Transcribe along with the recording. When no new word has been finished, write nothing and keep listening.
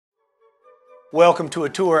Welcome to a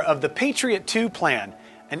tour of the Patriot 2 plan,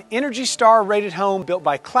 an Energy Star rated home built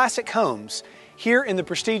by Classic Homes here in the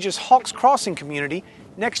prestigious Hawks Crossing community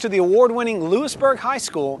next to the award-winning Lewisburg High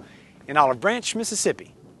School in Olive Branch,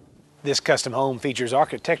 Mississippi. This custom home features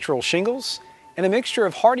architectural shingles and a mixture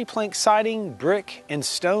of hardy plank siding, brick, and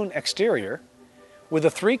stone exterior with a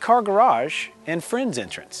 3-car garage and friends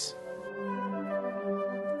entrance.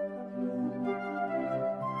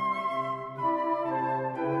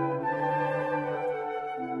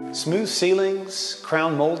 Smooth ceilings,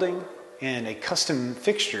 crown molding, and a custom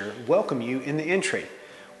fixture welcome you in the entry,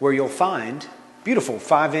 where you'll find beautiful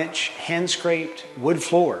 5-inch hand-scraped wood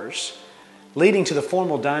floors leading to the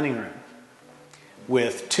formal dining room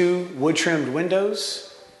with 2 wood-trimmed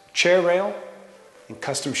windows, chair rail, and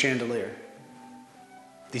custom chandelier.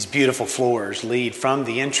 These beautiful floors lead from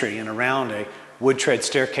the entry and around a wood tread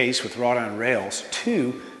staircase with wrought iron rails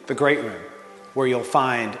to the great room, where you'll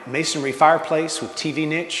find masonry fireplace with TV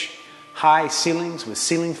niche, high ceilings with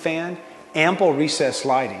ceiling fan, ample recessed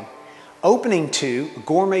lighting, opening to a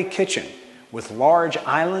gourmet kitchen with large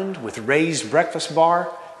island with raised breakfast bar,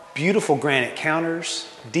 beautiful granite counters,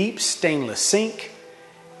 deep stainless sink,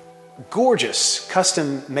 gorgeous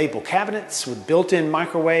custom maple cabinets with built-in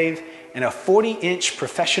microwave, and a 40-inch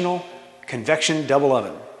professional convection double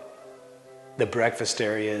oven. The breakfast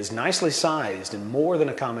area is nicely sized and more than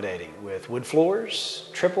accommodating with wood floors,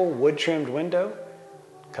 triple wood-trimmed window,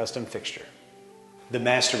 custom fixture. The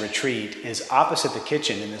master retreat is opposite the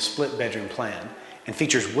kitchen in the split bedroom plan and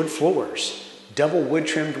features wood floors, double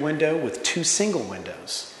wood-trimmed window with 2 single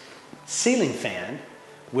windows, ceiling fan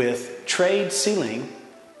with trade ceiling,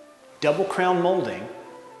 double crown molding,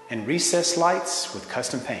 and recessed lights with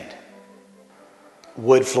custom paint.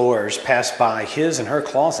 Wood floors pass by his and her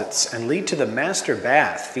closets and lead to the master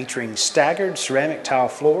bath featuring staggered ceramic tile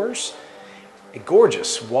floors, a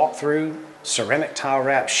gorgeous walk-through ceramic tile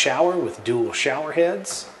wrap shower with dual shower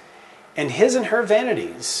heads, and his and her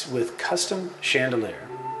vanities with custom chandelier.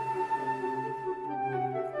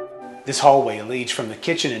 This hallway leads from the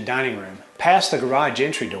kitchen and dining room past the garage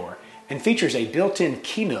entry door and features a built-in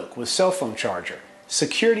key nook with cell phone charger,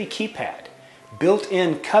 security keypad,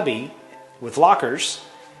 built-in cubby with lockers,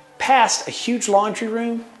 past a huge laundry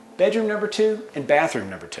room, bedroom number 2, and bathroom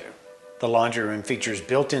number 2. The laundry room features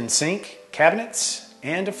built-in sink, cabinets,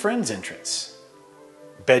 and a friend's entrance.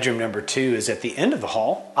 Bedroom number 2 is at the end of the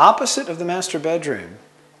hall, opposite of the master bedroom,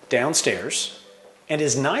 downstairs, and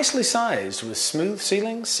is nicely sized with smooth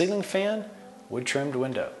ceilings, ceiling fan, wood-trimmed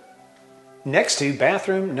window. Next to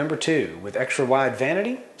bathroom number 2 with extra wide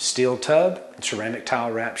vanity, steel tub, and ceramic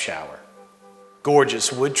tile wrap shower.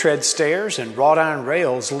 Gorgeous wood tread stairs and wrought iron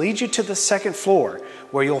rails lead you to the 2nd floor,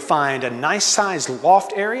 where you'll find a nice sized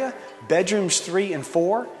loft area, bedrooms 3 and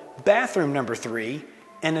 4, bathroom number 3,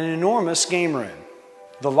 and an enormous game room.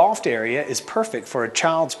 The loft area is perfect for a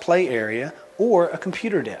child's play area or a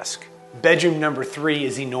computer desk. Bedroom number 3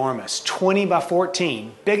 is enormous, 20 by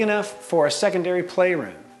 14, big enough for a secondary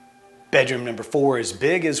playroom. Bedroom number 4 is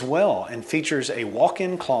big as well and features a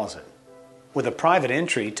walk-in closet with a private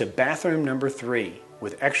entry to bathroom number 3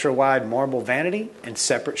 with extra wide marble vanity and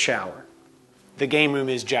separate shower. The game room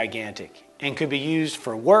is gigantic and could be used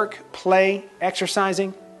for work, play,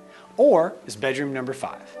 exercising, or as bedroom number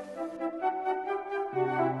 5.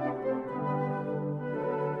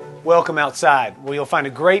 Welcome outside, where you'll find a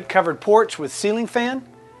great covered porch with ceiling fan,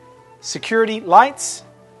 security lights,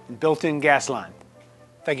 and built-in gas line.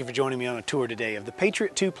 Thank you for joining me on a tour today of the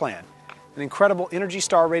Patriot 2 plan, an incredible Energy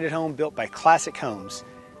Star rated home built by Classic Homes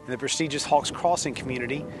in the prestigious Hawks Crossing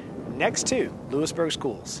community next to Lewisburg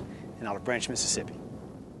Schools in Olive Branch, Mississippi.